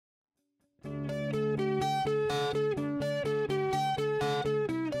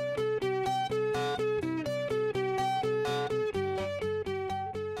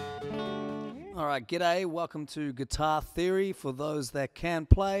right, g'day. Welcome to Guitar Theory for those that can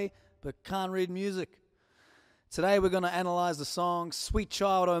play but can't read music. Today we're going to analyze the song Sweet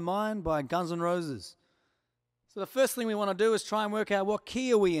Child O' Mine by Guns N' Roses. So the first thing we want to do is try and work out what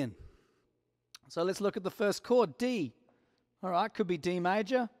key are we in. So let's look at the first chord, D. All right, could be D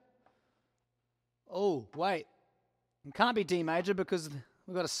major. Oh, wait. It can't be D major because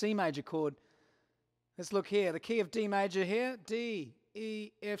we've got a C major chord. Let's look here. The key of D major here, D,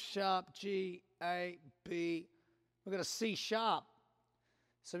 E, F sharp, G, A, B. We've got a C sharp.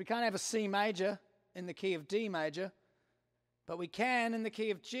 So we can't have a C major in the key of D major, but we can in the key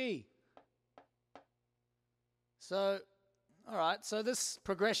of G. So, all right, so this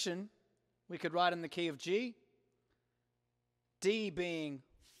progression we could write in the key of G, D being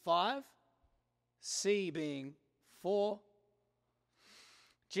 5, C being 4,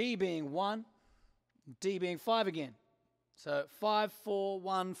 G being 1, D being 5 again. So 5, 4,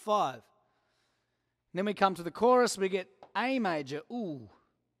 1, 5. And then we come to the chorus, we get A major. Ooh.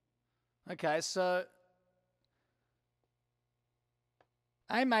 Okay, so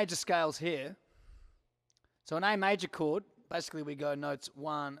A major scales here. So an A major chord, basically we go notes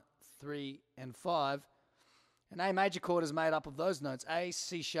 1, 3, and 5. An A major chord is made up of those notes, A,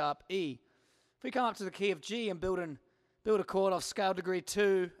 C sharp, E. If we come up to the key of G and build a chord off scale degree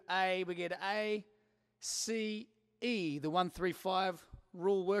 2, A, we get A, C, E. The 1, 3, 5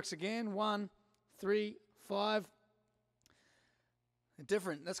 rule works again. 1, 3, 5.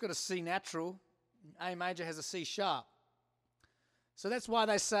 Different. That's got a C natural. A major has a C sharp. So that's why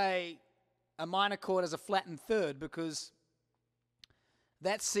they say a minor chord is a flattened third, because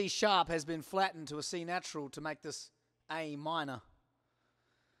that C sharp has been flattened to a C natural to make this A minor.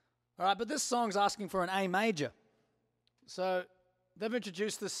 All right, but this song's asking for an A major. So they've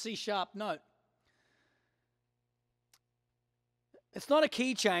introduced this C sharp note. It's not a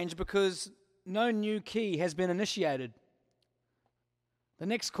key change because no new key has been initiated. The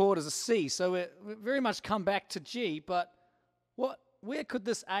next chord is a C, so we very much come back to G, but where could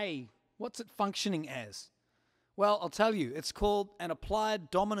this A, what's it functioning as? Well, I'll tell you, it's called an applied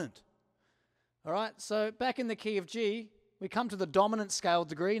dominant. All right, so back in the key of G, we come to the dominant scale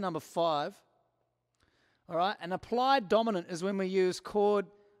degree, number 5. All right, an applied dominant is when we use chord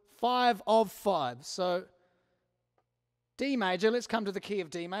 5 of 5. So D major, let's come to the key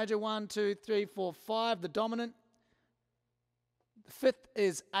of D major. 1, 2, 3, 4, 5, the dominant. The fifth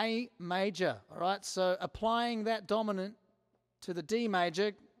is A major, all right? So applying that dominant to the D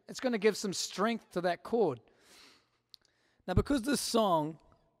major, it's going to give some strength to that chord. Now, because this song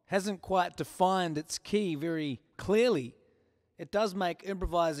hasn't quite defined its key very clearly, it does make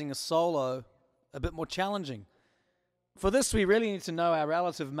improvising a solo a bit more challenging. For this, we really need to know our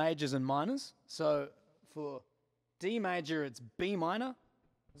relative majors and minors. So for D major, it's B minor.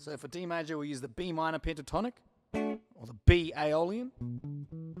 So for D major, we'll use the B minor pentatonic, or the B Aeolian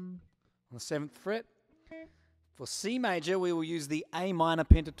on the 7th fret. For C major, we will use the A minor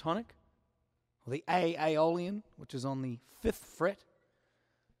pentatonic, or the A Aeolian, which is on the 5th fret.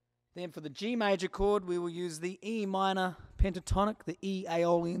 Then for the G major chord, we will use the E minor pentatonic, the E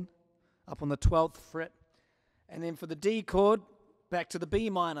Aeolian, up on the 12th fret. And then for the D chord, back to the B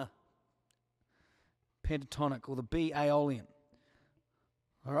minor pentatonic, or the B Aeolian.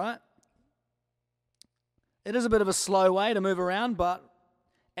 All right? It is a bit of a slow way to move around, but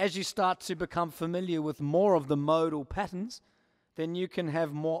as you start to become familiar with more of the modal patterns, then you can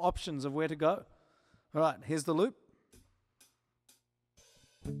have more options of where to go. All right, here's the loop.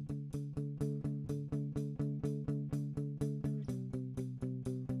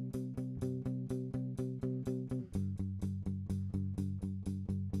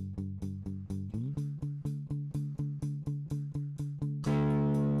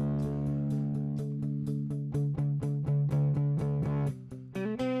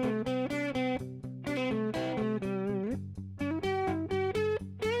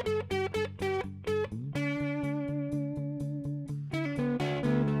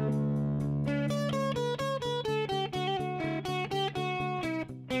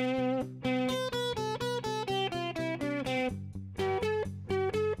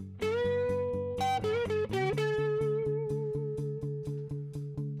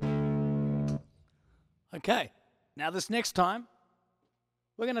 Okay, now this next time,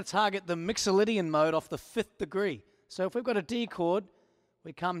 we're going to target the Mixolydian mode off the 5th degree. So if we've got a D chord,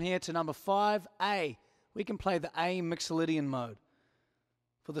 we come here to number 5, A. We can play the A Mixolydian mode.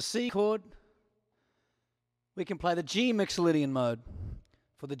 For the C chord, we can play the G Mixolydian mode.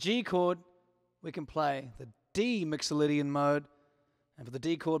 For the G chord, we can play the D Mixolydian mode. And for the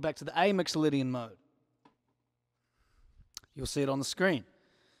D chord, back to the A Mixolydian mode. You'll see it on the screen.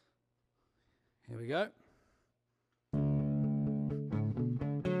 Here we go.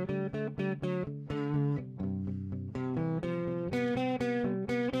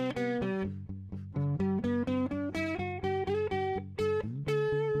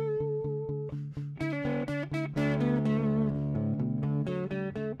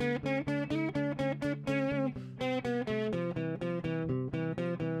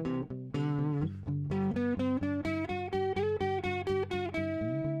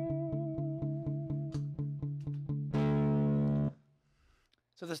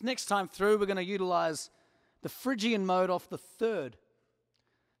 So this next time through, we're going to utilize the Phrygian mode off the third.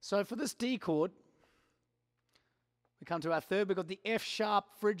 So for this D chord, we come to our third, we've got the F sharp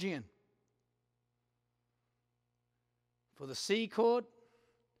Phrygian. For the C chord,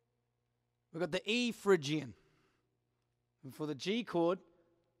 we've got the E Phrygian. And for the G chord,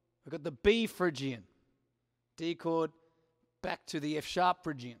 we've got the B Phrygian. D chord, back to the F sharp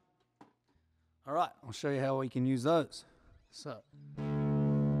Phrygian. All right, I'll show you how we can use those. So.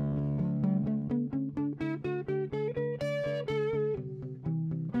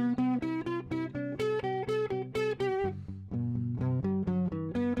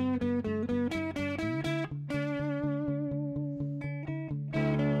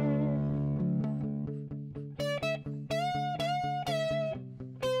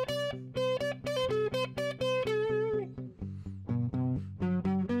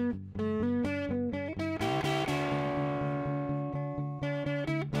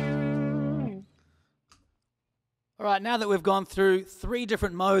 All right, now that we've gone through 3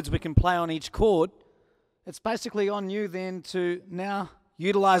 different modes we can play on each chord, it's basically on you then to now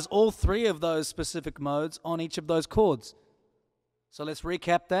utilize all 3 of those specific modes on each of those chords. So let's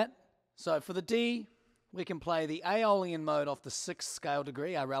recap that. So for the D, we can play the Aeolian mode off the 6th scale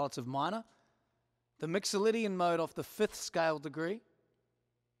degree, our relative minor, the Mixolydian mode off the 5th scale degree,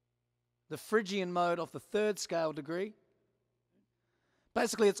 the Phrygian mode off the 3rd scale degree.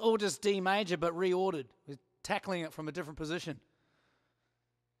 Basically, it's all just D major but reordered. We're tackling it from a different position.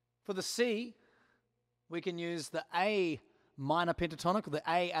 For the C, we can use the A minor pentatonic or the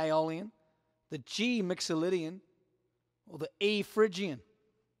A Aeolian, the G Mixolydian, or the E Phrygian.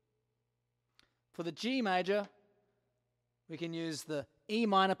 For the G major, we can use the E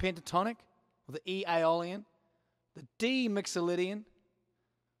minor pentatonic or the E Aeolian, the D Mixolydian,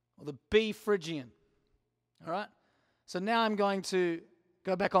 or the B Phrygian. All right? So now I'm going to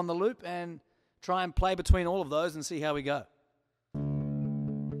go back on the loop and try and play between all of those and see how we go.